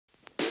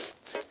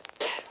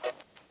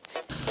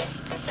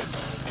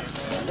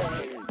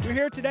We're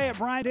here today at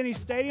Bryant-Denny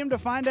Stadium to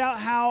find out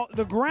how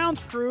the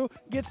grounds crew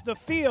gets the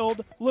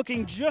field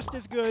looking just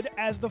as good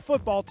as the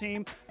football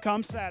team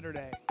come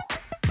Saturday.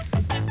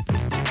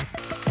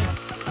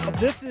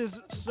 This is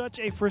such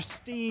a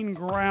pristine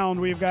ground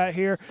we've got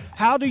here.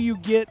 How do you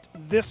get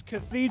this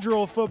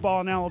cathedral of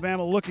football in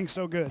Alabama looking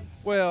so good?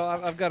 Well,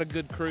 I've got a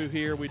good crew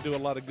here. We do a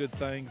lot of good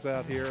things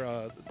out here.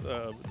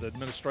 The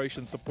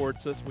administration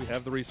supports us. We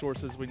have the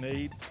resources we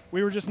need.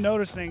 We were just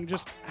noticing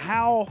just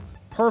how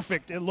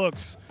perfect it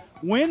looks.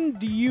 When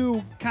do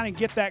you kind of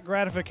get that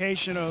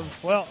gratification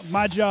of, well,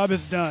 my job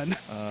is done?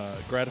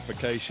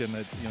 Gratification,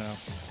 it's,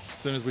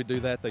 as soon as we do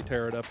that, they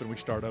tear it up and we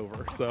start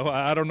over. So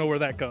I don't know where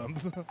that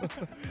comes.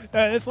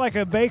 It's like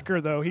a baker,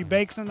 though. He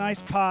bakes a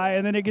nice pie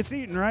and then it gets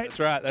eaten, right?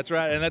 That's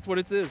right, and that's what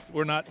it is.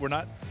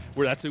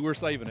 That's who we're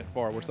saving it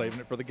for. We're saving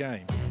it for the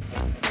game.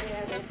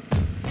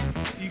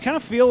 You kind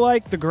of feel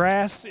like the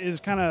grass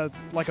is kind of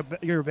like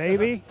your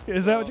baby?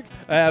 Is that what you?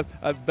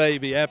 A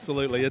baby,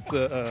 absolutely.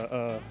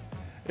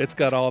 It's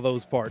got all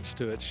those parts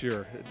to it,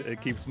 sure. It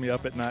keeps me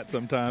up at night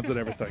sometimes and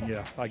everything,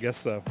 yeah, I guess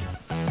so.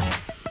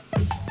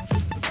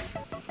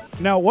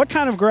 Now, what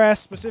kind of grass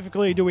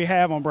specifically do we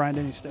have on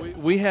Bryant-Denny Stadium?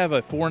 We have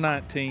a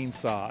 419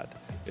 sod.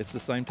 It's the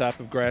same type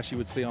of grass you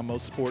would see on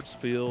most sports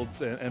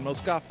fields and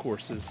most golf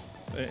courses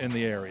in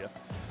the area.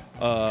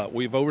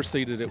 We've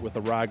overseeded it with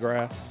a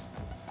ryegrass,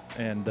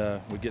 and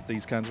we get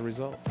these kinds of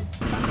results.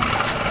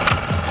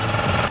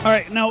 All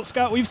right, now,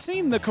 Scott, we've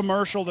seen the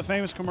commercial, the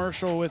famous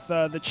commercial with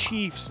the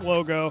Chiefs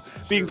logo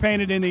being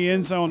painted in the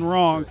end zone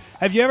wrong.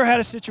 Have you ever had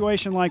a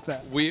situation like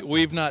that?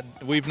 We've not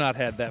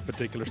had that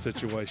particular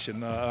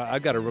situation.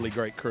 I've got a really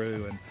great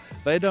crew, and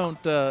they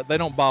don't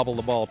bobble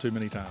the ball too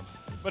many times.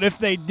 But if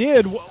they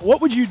did,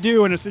 what would you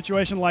do in a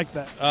situation like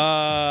that?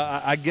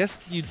 I guess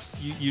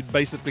you'd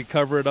basically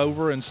cover it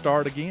over and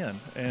start again,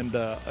 and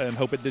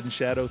hope it didn't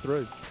shadow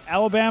through.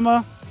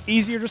 Alabama,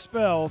 easier to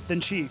spell than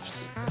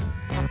Chiefs.